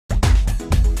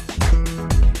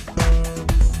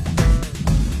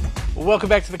Welcome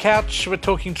back to the couch. We're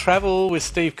talking travel with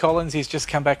Steve Collins. He's just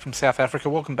come back from South Africa.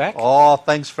 Welcome back. Oh,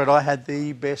 thanks, Fred. I had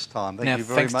the best time. Thank you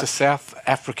very much. Thanks to South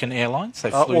African Airlines.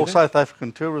 They flew well, there. South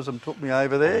African Tourism took me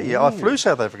over there. Yeah, I flew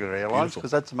South African Airlines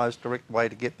because that's the most direct way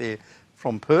to get there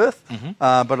from Perth.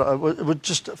 But it was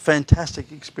just a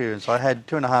fantastic experience. I had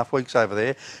 2.5 weeks over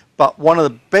there. But one of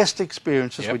the best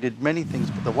experiences, we did many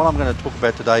things, but the one I'm going to talk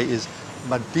about today is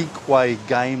Madikwe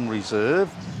Game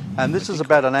Reserve. And this is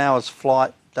about an hour's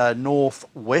flight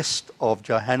northwest of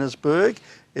Johannesburg.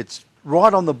 It's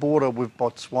right on the border with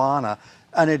Botswana,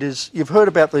 and it is, you've heard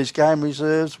about these game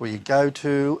reserves where you go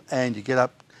to and you get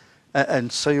up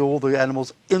and see all the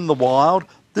animals in the wild.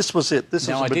 This was it. This is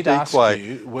Madikwe. I did ask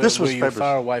you, were you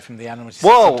far away from the animals?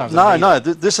 Well, no.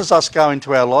 This is us going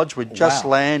to our lodge. We just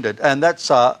landed, and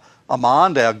that's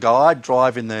Amand, our guide,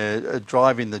 driving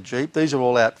the Jeep. These are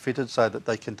all outfitted so that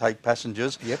they can take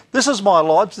passengers. This is my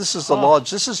lodge. This is the lodge.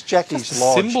 This is Jaci's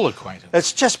lodge. Symbol acquaintance.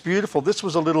 It's just beautiful. This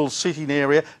was a little sitting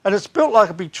area, and it's built like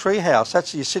a big tree house.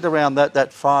 That's, you sit around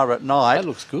that fire at night. That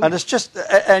looks good. And it's just,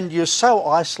 and you're so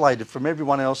isolated from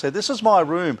everyone else there. This is my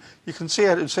room. You can see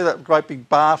that great big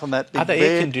bath and that big bed. Are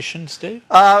they air conditioned, Steve?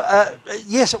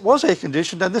 Yes, it was air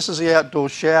conditioned, and this is the outdoor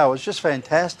shower. It's just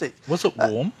fantastic. Was it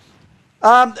warm?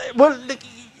 Well,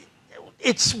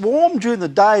 it's warm during the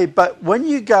day, but when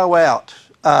you go out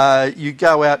very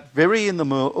early in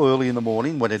the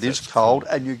morning when it is cold,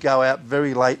 and you go out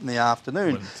very late in the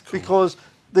afternoon because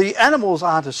the animals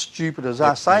aren't as stupid as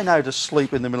us. They know to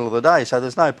sleep in the middle of the day, so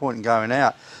there's no point in going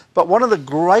out. But one of the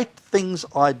great things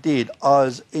I did, I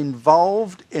was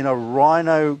involved in a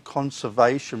rhino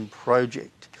conservation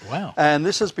project. Wow. And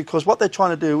this is because what they're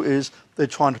trying to do is they're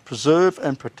trying to preserve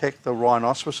and protect the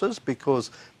rhinoceroses, because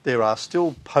there are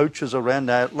still poachers around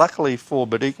now. Luckily for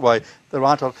Madikwe, there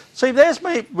aren't. See, there's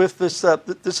me with this.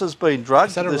 This has been drugged.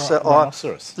 Is that a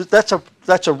rhinoceros?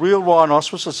 That's a real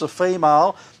rhinoceros. It's a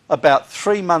female, about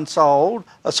 3 months old.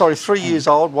 3 years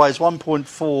old, weighs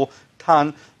 1.4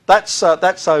 tonne. That's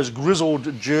those grizzled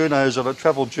journos,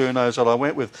 travel journos that I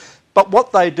went with. But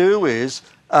what they do is,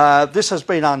 this has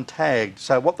been untagged,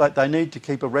 so what they need to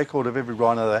keep a record of every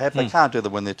rhino they have. They can't do that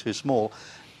when they're too small,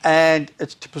 and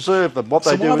it's to preserve them. What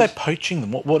they do why are is, they poaching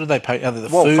them? What do they poach? The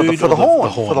food for the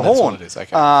horn. For the horn. That's what it is.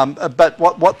 Okay.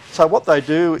 But what they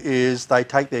do is they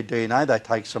take their DNA, they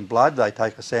take some blood, they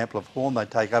take a sample of horn, they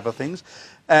take other things,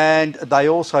 and they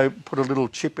also put a little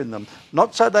chip in them,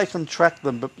 not so they can track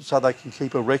them, but so they can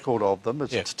keep a record of them.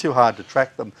 It's too hard to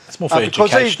track them. It's more for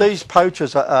because these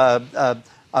poachers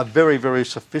are very, very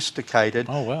sophisticated.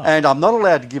 Oh, wow. And I'm not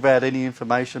allowed to give out any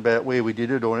information about where we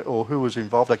did it or who was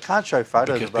involved. I can't show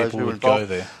photos of those who were involved. Go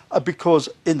there. Because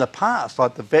in the past,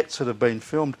 like the vets that have been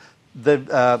filmed,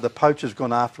 the poachers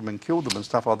gone after them and killed them and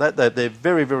stuff like that. They're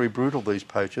very, very brutal, these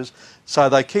poachers. So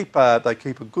they keep a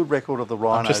good record of the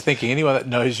rhinos. I'm just thinking, anyone that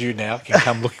knows you now can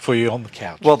come look for you on the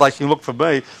couch. Well, they can look for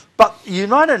me. But you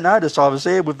might have noticed I was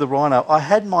there with the rhino. I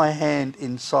had my hand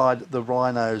inside the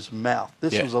rhino's mouth.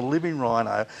 This was a living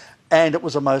rhino, and it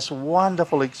was a most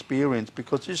wonderful experience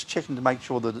because just checking to make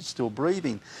sure that it's still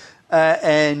breathing.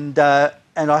 And I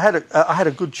had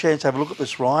a good chance to have a look at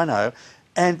this rhino,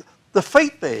 and the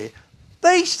feet there,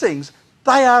 these things,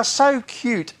 they are so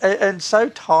cute and so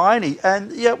tiny.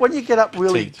 And when you get up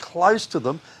really close to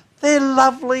them, they're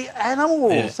lovely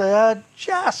animals. Yeah. They are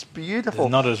just beautiful.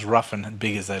 They're not as rough and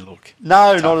big as they look.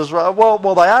 No, not as rough.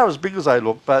 Well, they are as big as they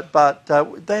look, but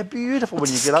they're beautiful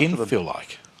when you get up to them. What's the skin feel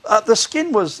like? The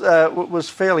skin was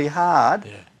fairly hard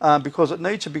because it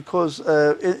needs to. Because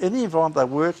in the environment they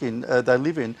work in, they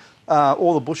live in,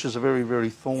 all the bushes are very,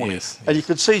 very thorny, and you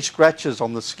could see scratches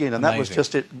on the skin, and that was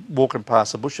just it walking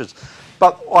past the bushes.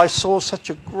 But I saw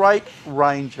such a great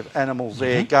range of animals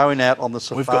there going out on the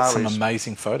safaris. We've got some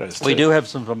amazing photos too. We do have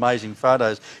some amazing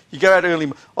photos. You go out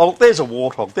early. Oh, there's a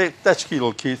warthog. That's a cute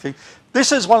little cute thing.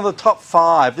 This is one of the top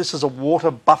 5. This is a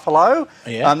water buffalo,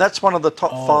 and that's one of the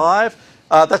top 5.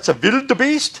 That's a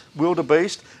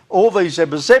wildebeest. All these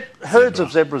zebras, herds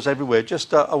of zebras everywhere.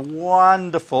 Just a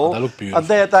wonderful. They look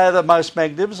beautiful. And they're the most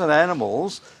magnificent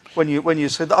animals when you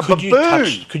see them.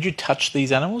 Could you touch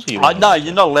these animals? No,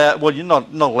 you're not allowed. Well, you're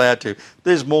not allowed to.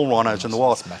 There's more rhinos in the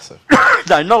wild. It's massive.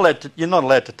 No, you're not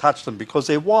allowed to touch them because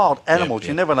they're wild animals.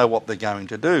 You never know what they're going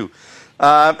to do.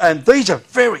 And these are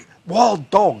very wild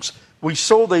dogs. We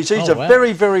saw these. These are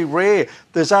very, very rare.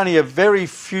 There's only a very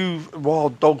few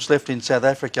wild dogs left in South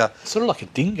Africa. Sort of like a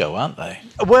dingo, aren't they?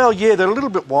 Well, yeah, they're a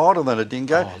little bit wilder than a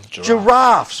dingo.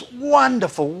 Giraffes,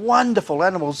 wonderful, wonderful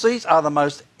animals. These are the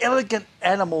most elegant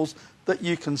animals that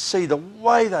you can see. The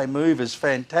way they move is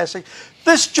fantastic.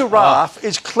 This giraffe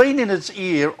is cleaning its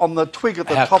ear on the twig at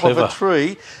the top of a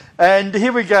tree. And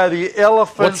here we go, the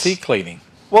elephants. What's he cleaning?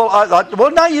 Well,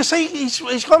 well, no, you see,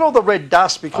 he's got all the red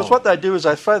dust because what they do is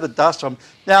they throw the dust on him.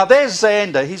 Now, there's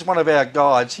Xander. He's one of our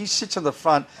guides. He sits in the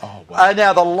front. Oh, wow.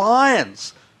 Now, the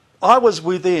lions. I was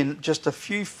within just a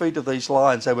few feet of these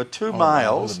lions. There were two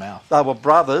males. They were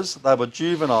brothers. They were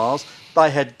juveniles. They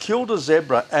had killed a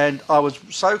zebra, and I was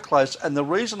so close. And the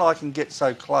reason I can get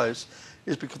so close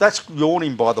is because that's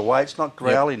yawning, by the way. It's not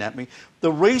growling at me.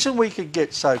 The reason we could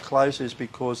get so close is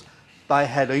because they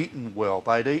had eaten well.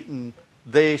 They'd eaten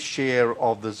their share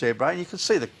of the zebra, and you can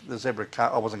see the zebra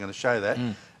cut. I wasn't going to show that.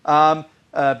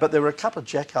 But there were a couple of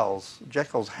jackals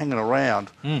hanging around,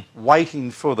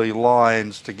 waiting for the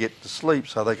lions to get to sleep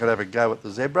so they could have a go at the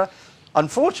zebra.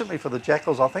 Unfortunately for the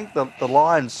jackals, I think the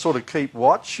lions sort of keep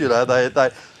watch. You know,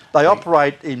 they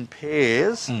operate in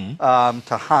pairs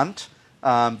to hunt,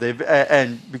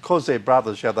 and because they're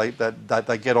brothers,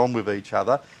 they get on with each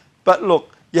other. But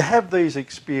look, you have these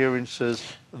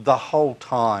experiences the whole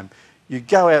time. You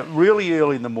go out really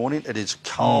early in the morning, it is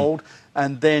cold,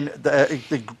 and then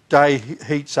the day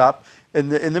heats up. In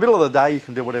the middle of the day, you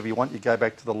can do whatever you want. You go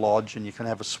back to the lodge and you can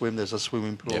have a swim. There's a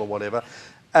swimming pool or whatever.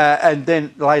 And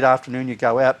then late afternoon, you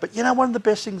go out. But you know, one of the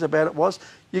best things about it was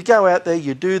you go out there,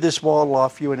 you do this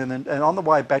wildlife viewing, and on the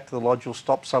way back to the lodge, you'll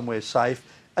stop somewhere safe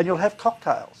and you'll have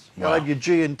cocktails. You'll have your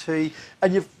G&T,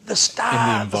 and the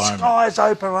skies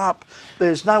open up.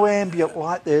 There's no ambient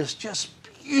light. There's just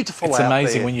beautiful It's out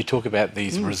amazing there. when you talk about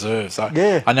these reserves.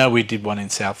 I know we did one in in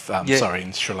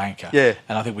Sri Lanka.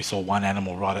 And I think we saw one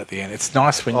animal right at the end. It's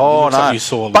nice when like you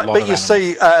saw a lot of animals. But you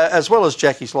see, as well as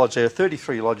Jaci's Lodge, there are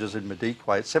 33 lodges in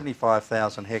Madikwe. It's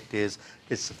 75,000 hectares.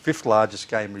 It's the 5th largest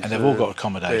game reserve. And they've all got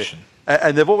accommodation.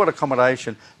 And they've all got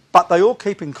accommodation. But they all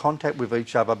keep in contact with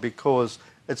each other because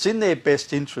it's in their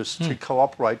best interest to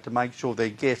cooperate to make sure their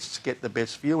guests get the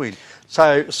best viewing.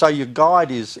 So your guide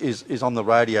is on the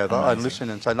radio and listen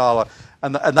and say, no,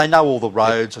 and they know all the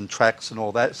roads and tracks and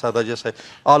all that. So they just say,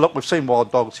 oh, look, we've seen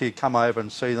wild dogs here. Come over and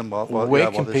see them.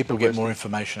 Where can people get more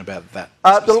information about that?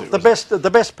 The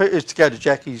best is to go to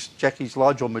Jaci's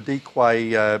Lodge or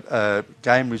Madikwe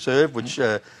Game Reserve, which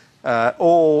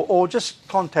or just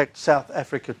contact South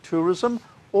Africa Tourism.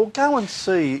 Or go and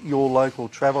see your local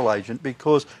travel agent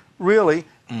because really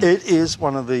it is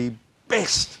one of the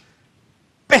best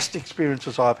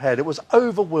experiences I've had. It was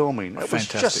overwhelming. It was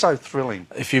just so thrilling.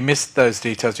 If you missed those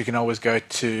details, you can always go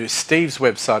to Steve's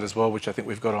website as well, which I think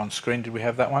we've got on screen. Did we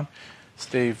have that one?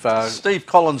 Steve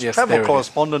Collins,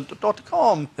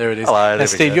 travelcorrespondent.com. There it is. Hello, now,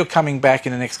 Steve, you're coming back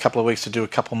in the next couple of weeks to do a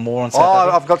couple more on South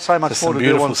Africa. I've got so much more to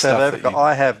do on South Africa.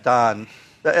 I have done.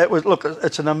 Look,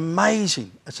 it's an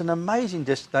amazing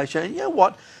destination. And you know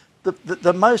what?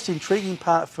 The most intriguing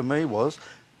part for me was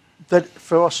that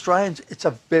for Australians, it's a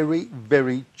very,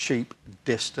 very cheap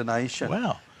destination.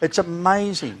 Wow. It's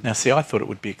amazing. Now, see, I thought it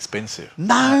would be expensive.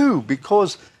 No,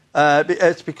 because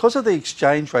it's because of the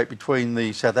exchange rate between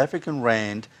the South African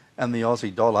rand and the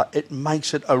Aussie dollar. It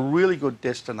makes it a really good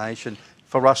destination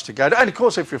for us to go to. And, of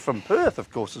course, if you're from Perth,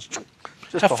 of course, it's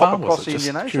just how far across the was it?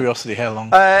 Indian Ocean. Curiosity, how long?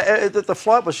 The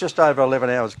flight was just over 11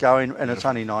 hours going, and it's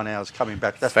only 9 hours coming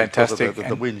back. That's fantastic. Because of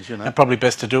the winds, you know. And probably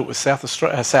best to do it with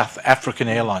South African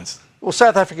Airlines. Well,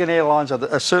 South African Airlines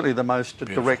are certainly the most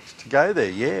direct to go there,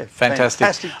 yeah. Fantastic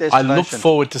destination. I look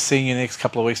forward to seeing you next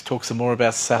couple of weeks, talk some more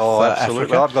about South absolutely.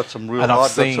 Africa. I've got some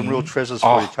real treasures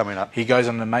for you coming up. He goes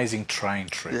on an amazing train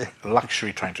trip,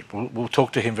 luxury train trip. We'll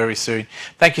talk to him very soon.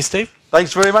 Thank you, Steve.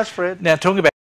 Thanks very much, Fred. Now, talking about